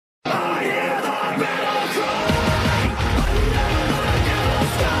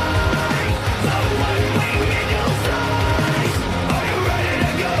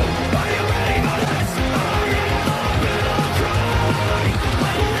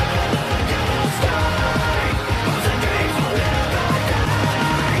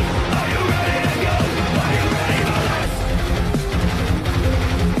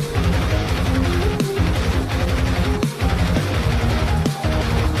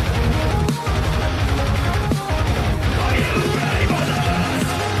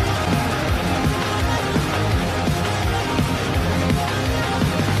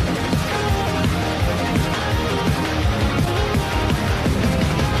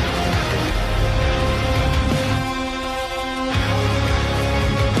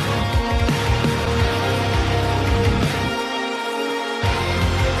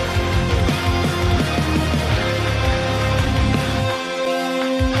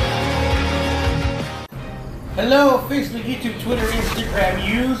Hello, Facebook, YouTube, Twitter, Instagram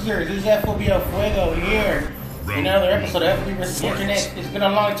users. This is F.A.N.G here in another episode of FB vs. Internet. It's been a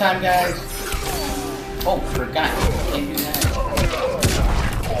long time, guys. Oh, forgot. Can't do that.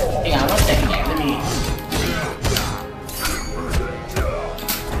 Hang on one second, guys. Let me.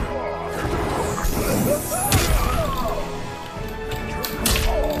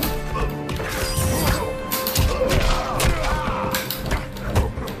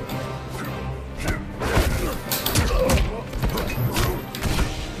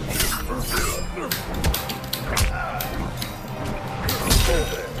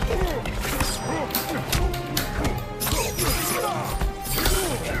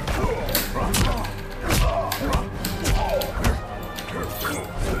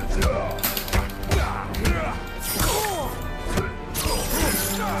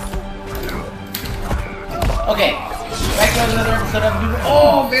 Okay, back to another episode of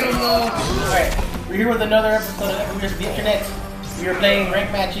Fatal Blow! Alright, we're here with another episode of FB vs. Internet. We are playing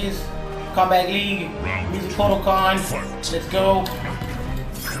rank matches, Kombat League, Music Total Con. Let's go.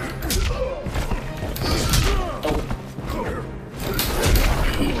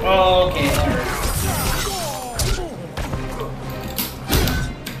 Oh, okay, that hurts.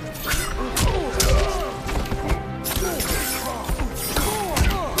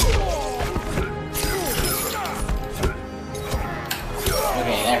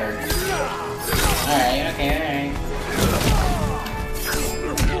 Alright.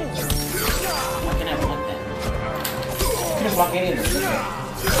 How can I block that? I can just walk in there.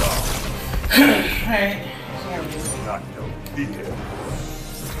 Alright.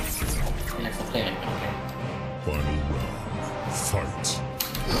 Next I'll play it. Okay. Final round. Fight.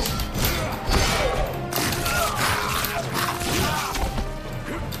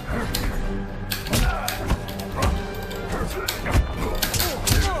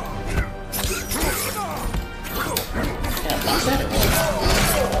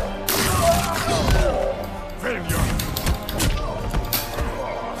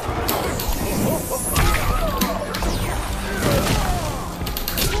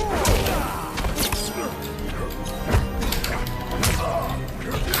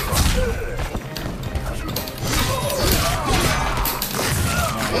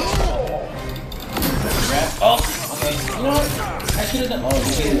 Oh, okay. You know what? I should have done. Oh, you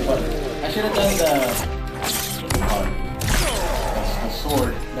see the button. I should have done the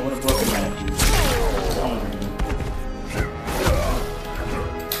sword. That would have broken that.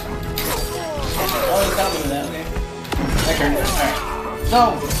 Oh, you got me with that. Okay. Alright. So,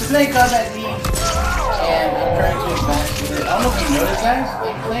 we're playing Kombat League, and I'm trying to advance with it. I don't know if you noticed, guys.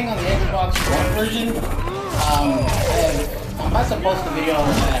 I'm playing on the Xbox One version. And I'm not supposed to video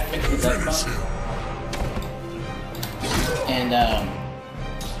that I fixed the Xbox. And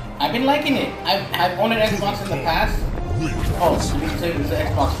I've been liking it. I've owned an Xbox in the past. Oh, so you can say it was the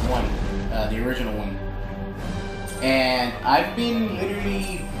Xbox One, the original one. And I've been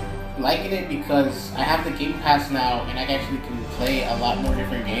literally liking it because I have the Game Pass now, and I actually can play a lot more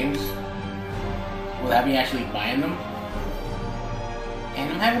different games without me actually buying them.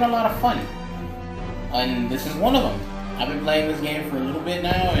 And I'm having a lot of fun. And this is one of them. I've been playing this game for a little bit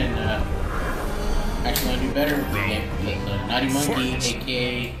now, and actually want to do better with the game. Because Naughty Monkey,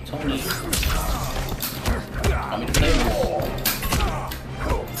 aka Tony, want me to play this.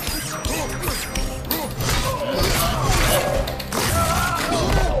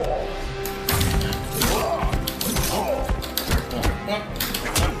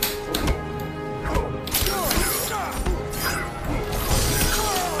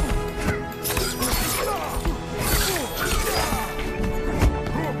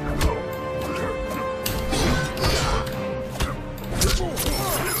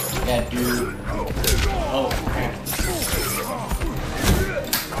 Yeah, dude. Oh, crap.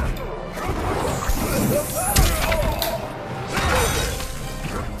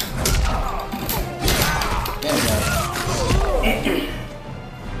 There we go.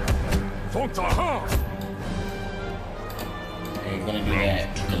 Okay, you're gonna do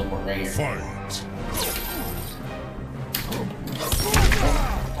that. Teleport right here. Fight.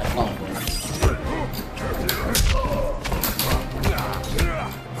 That's calling for it.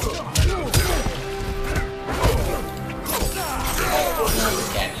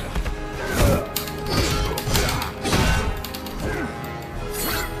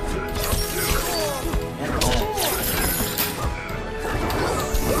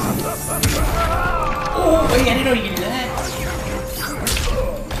 Oh, wait, I didn't know you could do that.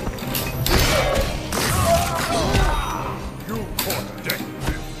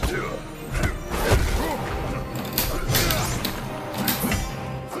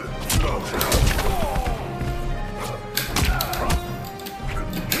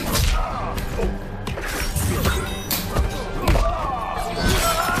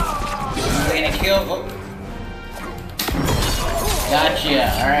 Gotcha.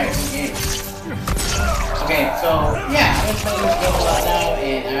 Alright, okay. Okay, so yeah, I've been playing this game a lot now,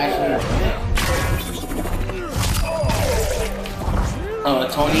 and I'm actually enjoying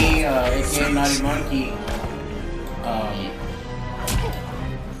it. Tony, aka Naughty Monkey,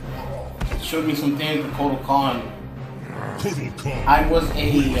 showed me some things with Kotal Khan. I was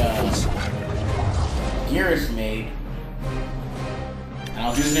a Gearus maid, and I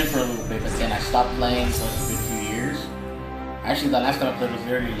was using it for a little bit, but then I stopped playing for a good few years. Actually, the last time I played was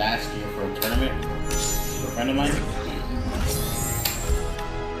literally last year for a tournament with a friend of mine.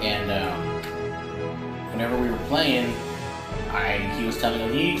 And whenever we were playing, he was telling me,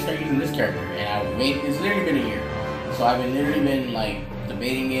 you need to start using this character, and it's literally been a year. So I've literally been like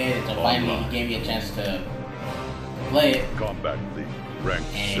debating it until finally he gave me a chance to play it. Combat League, rank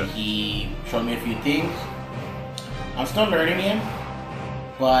and he showed me a few things. I'm still learning him,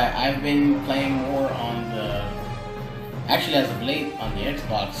 but I've been playing more on actually as of late on the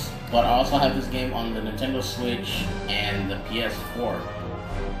Xbox, but I also have this game on the Nintendo Switch and the PS4.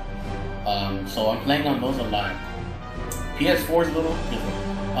 So I'm playing on those a lot. PS4 is a little different.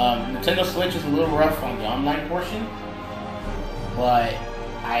 Nintendo Switch is a little rough on the online portion, but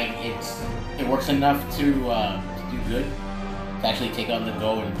it works enough to do good, to actually take on the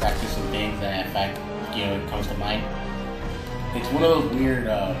go and practice some things that, in fact, it comes to mind. It's one of those weird,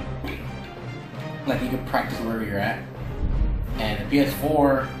 like you can practice wherever you're at. And the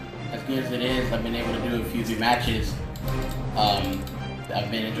PS4, as good as it is, I've been able to do a few matches. I've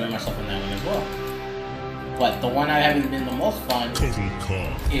been enjoying myself in that one as well. But the one I haven't been the most fun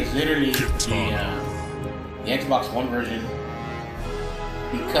is literally the Xbox One version.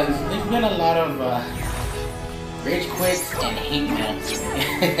 Because there's been a lot of rage quits and hate mails.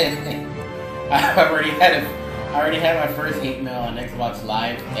 I already had my first hate mail on Xbox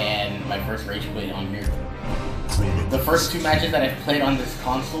Live and my first rage quit on here. The first 2 matches that I've played on this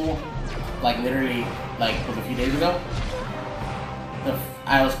console, like literally, like was a few days ago.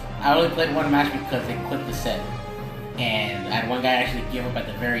 I only played 1 match because they quit the set, and I had one guy actually give up at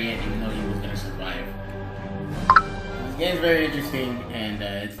the very end, even though he was gonna survive. This game is very interesting, and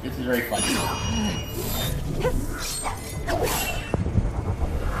it's very fun.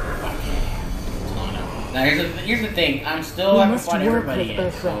 Now here's the thing. I'm still having fun everybody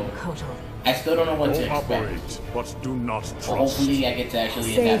yet, so I still don't know what to expect. But do not trust. So hopefully I get to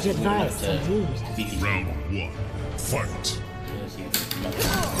actually adapt to enough to beat these Round people. 1, fight. Let's see.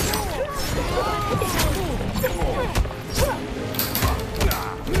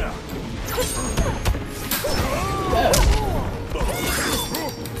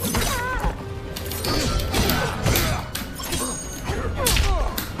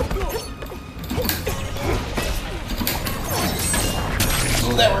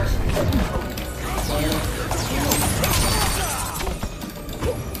 Oh, that works.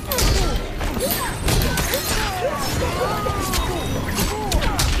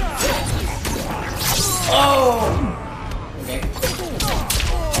 Oh! Okay.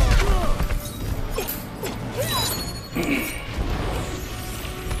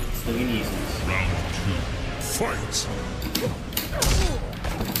 Still getting easy. Round 2, fight.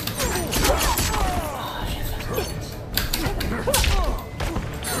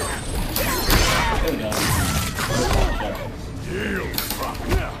 There we go.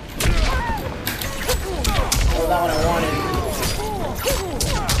 Oh, that one I wanted.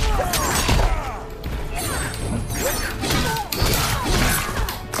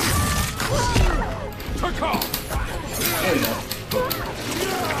 There we go.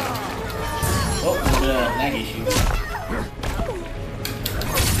 Oh, a little bit of lag issue.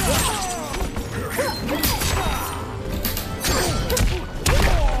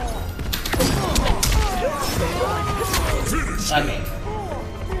 Okay.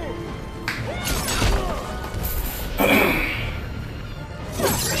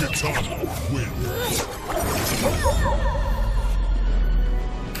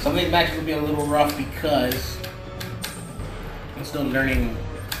 Some of these matches will be a little rough because I'm still learning,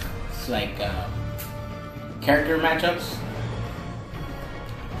 like, character matchups.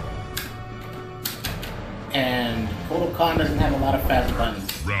 And Kotal Khan doesn't have a lot of fast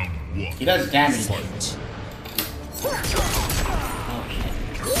buttons. Round 1. He does damage. Fight. Oh shit.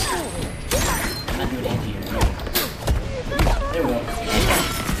 I'm not doing anti here. No. There we go.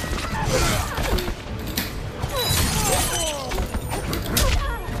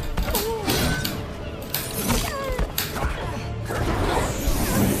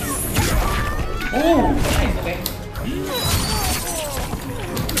 Oh, nice, okay.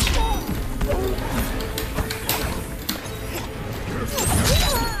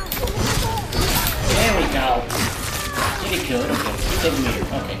 There we go. Pretty good, okay. save the meter.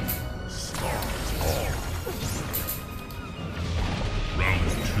 Okay. Round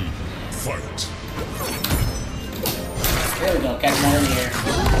 2. Fight. There we go. Catch more in here.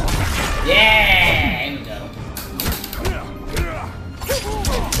 Yeah! There we go.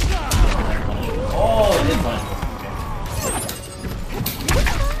 Oh, it is fun.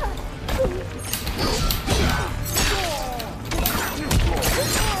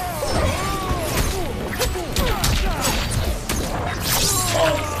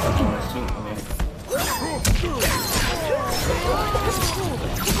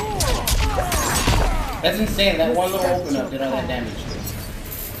 That's insane. That one little open up did all that damage.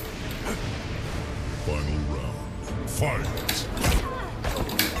 Final round. Fight.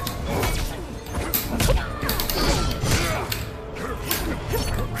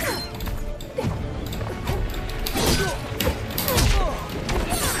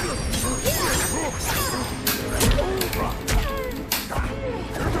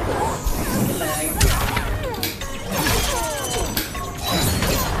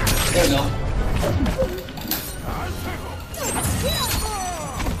 There we go.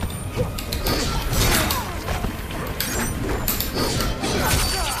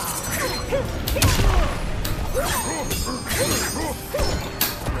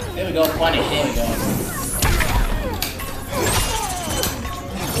 There we go, punish, there we go.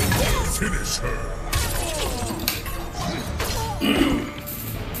 Finish her.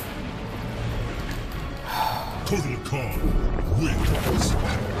 Total Khan wins.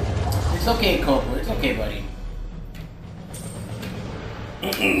 It's okay, Cobra. It's okay, buddy.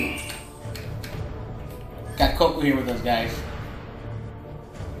 Got Coco here with us, guys.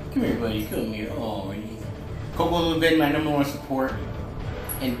 Come here, buddy. Come here. Oh, Coco's been my #1 support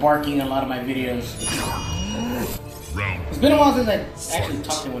and barking a lot of my videos. Round. It's been a while since I actually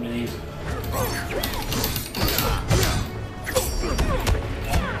talked to one of these.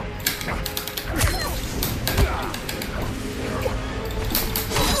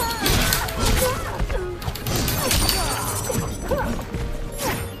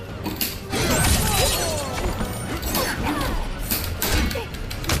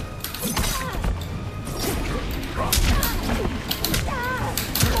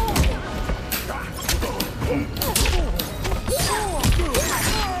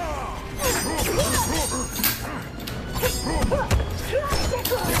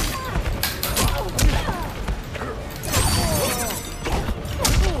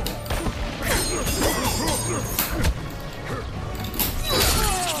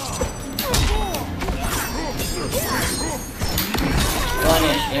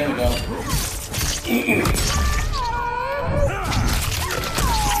 There we go. Let's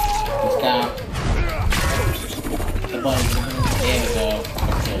count. The button. There we go.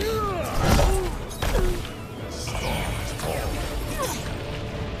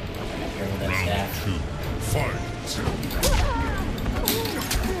 That staff. Fight.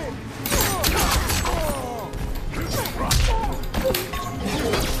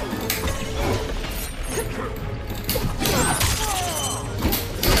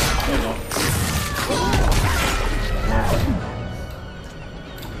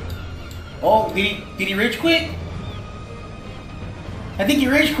 Oh, did he rage quit? I think he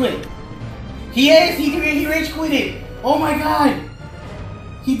rage quit. He is. He rage quitted. Oh my god.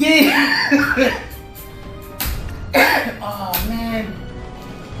 He did. Oh man.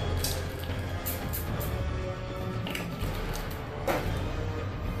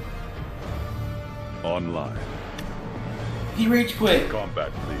 Online. He rage quit.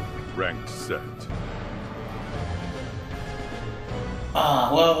 Combat League. Ranked set.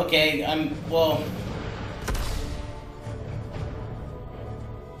 Well, okay, I'm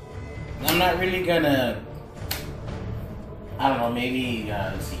not really gonna, I don't know, maybe,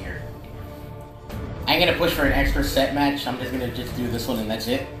 let's see here. I ain't gonna push for an extra set match, I'm just gonna do this one and that's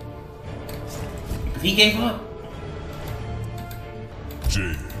it. If he gave up.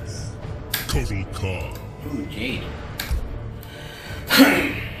 Jade. Total Khan. Ooh, Jade.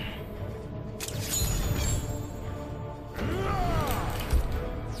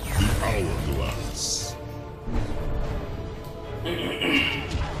 Hourglass.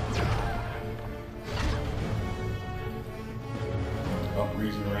 Oh,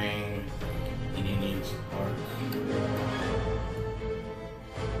 Reason Rain. Indian Spark.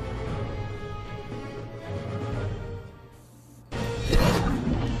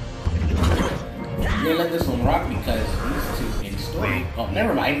 I'm gonna let this one rock because these two in story. Oh,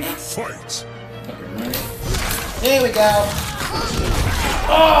 never mind. Fight. There we go.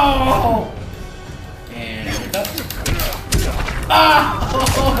 Oh! And up. Ah!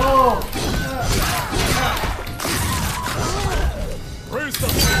 Oh!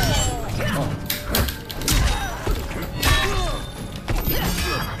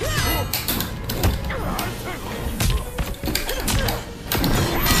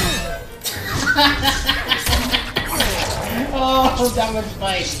 Oh, that was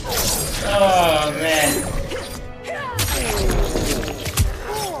fight. Oh man.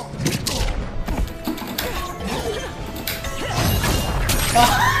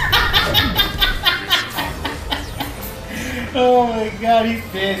 Oh my god, he's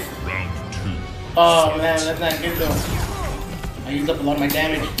pissed. Round 2. Oh man, that's not good though. I used up a lot of my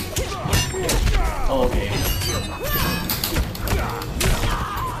damage. Oh, okay.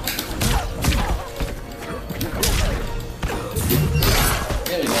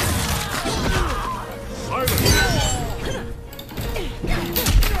 There we go.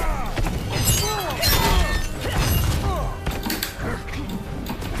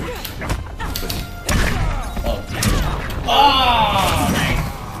 Oh, nice.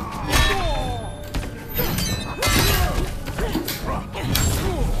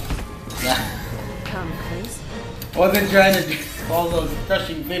 Come, please. Wasn't trying to do all those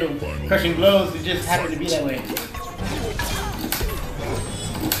crushing blows. It just happened to be that way.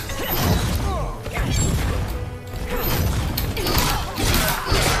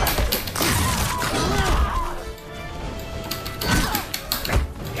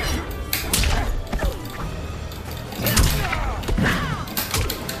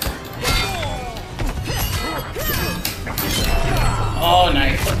 Oh,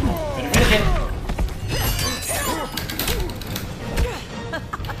 nice. Better finish it.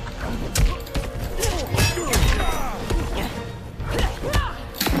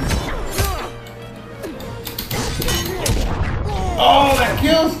 Oh, that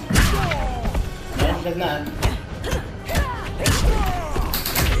kills. No, it does not.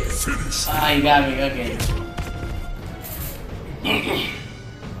 Ah, you got me. Okay.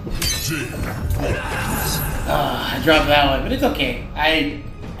 I dropped that one, but it's okay. I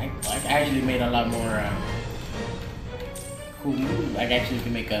actually made a lot more cool moves. I actually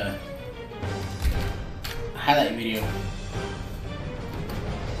can make a highlight video.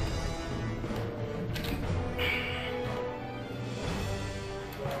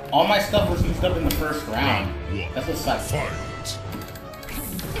 All my stuff was used up in the first round. That's what sucks.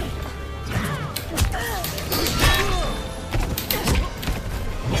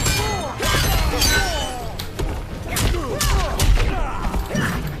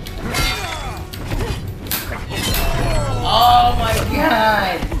 Oh my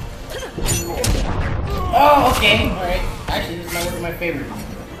god! Oh, okay, alright. Actually, this is one of my favorites.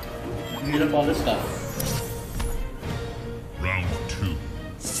 Use up all this stuff. Round 2.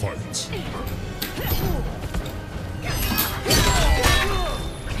 Fight.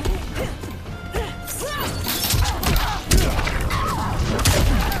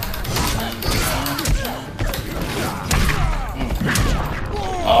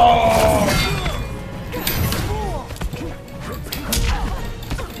 Oh!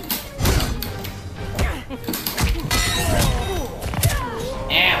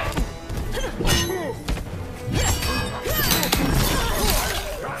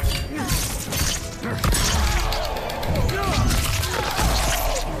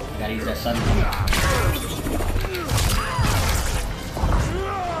 Gotta use that sun.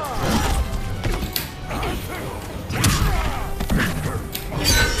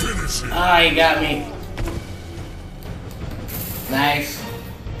 Ah, he got me. Nice.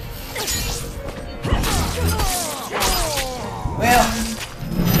 Well,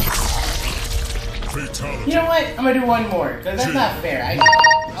 you know what? I'm gonna do one more, because that's not fair. I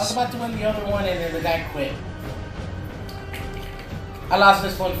was about to win the other one and then the guy quit. I lost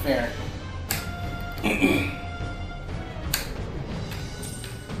this one fair.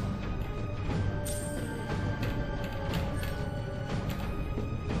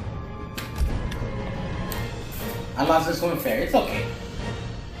 I lost this one fair. It's okay.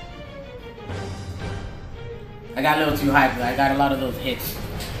 I got a little too hyped. I got a lot of those hits.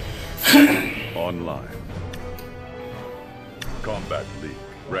 Online. Combat League.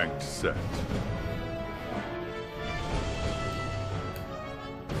 Ranked set.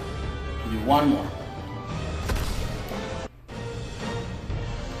 Do one more.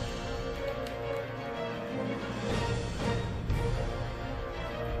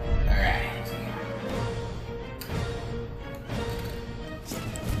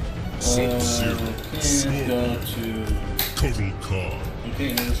 Let's go to Total Khan.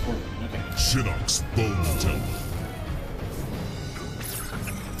 okay, another sport. Okay. Shinnok's Bone Temple.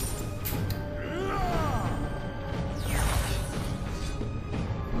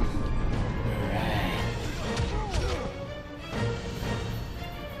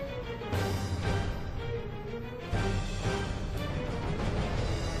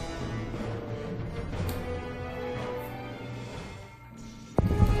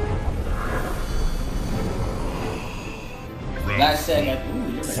 Last set, I got. Ooh,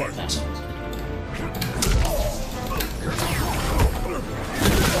 you're better than that.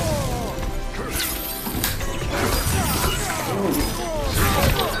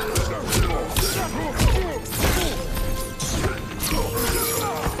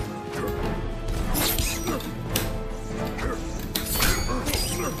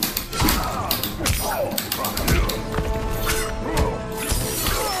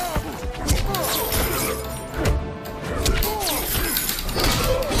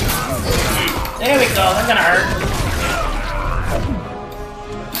 There we go, that's gonna hurt.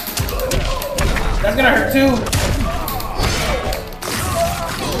 That's gonna hurt too.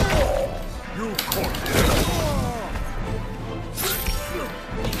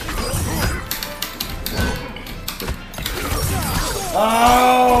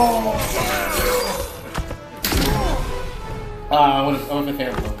 Oh! I wasn't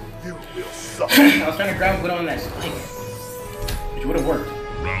terrible. I was trying to grab put on that spike, which would have worked.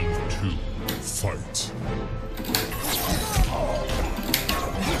 Round 2, fight.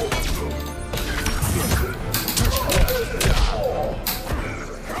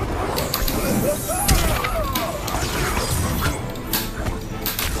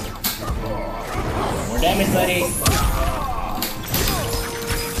 More damage, buddy.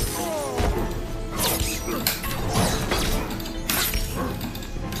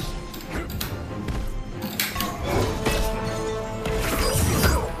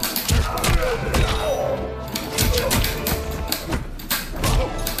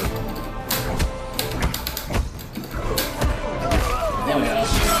 There we go.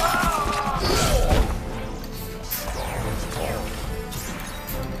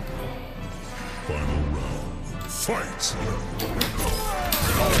 Final round, fight.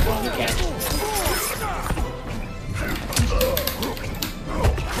 Oh, we can't.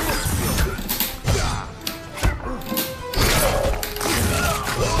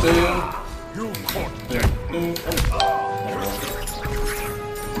 Boom. You caught Boom. Boom. Oh. There we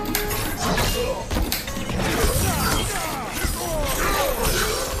go.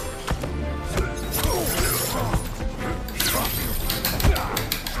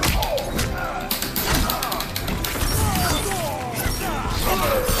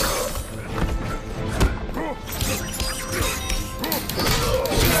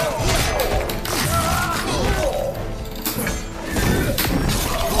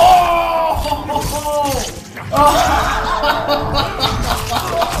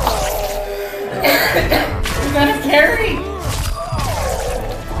 Was that a parry?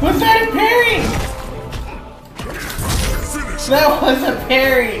 Was that a parry? That was a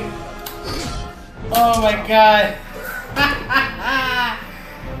parry. Oh my god.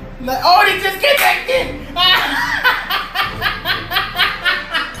 Oh, he disconnected.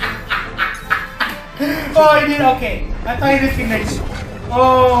 Oh, he did. Okay, I thought he disconnected.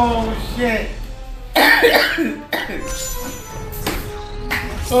 Oh shit.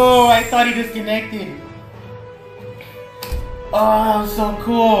 Oh, I thought he disconnected. Oh, so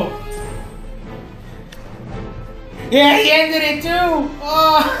cool. Yeah, he ended it too.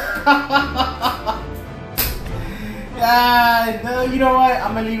 Oh. No, you know what?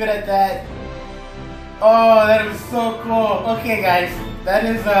 I'm gonna leave it at that. Oh, that was so cool. Okay, guys, that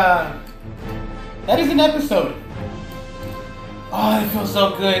is an episode. Oh, it feels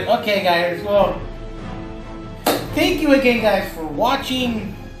so good. Okay, guys, well, thank you again, guys, for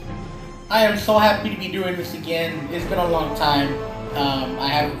watching. I am so happy to be doing this again. It's been a long time. I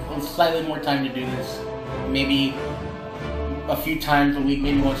have slightly more time to do this. Maybe a few times a week,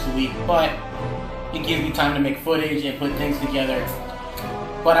 maybe once a week, but it gives me time to make footage and put things together.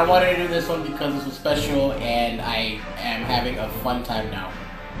 But I wanted to do this one because this was special and I am having a fun time now.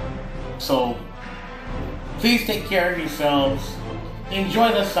 So, please take care of yourselves.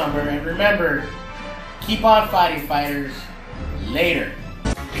 Enjoy the summer, and remember, keep on fighting, fighters. Later.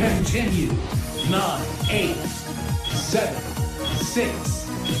 Continue. 9, 8, 7, 6,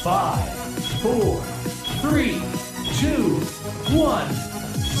 5, 4, 3, 2, 1,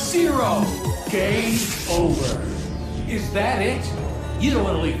 0. Game over. Is that it? You don't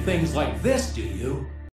want to leave things like this, do you?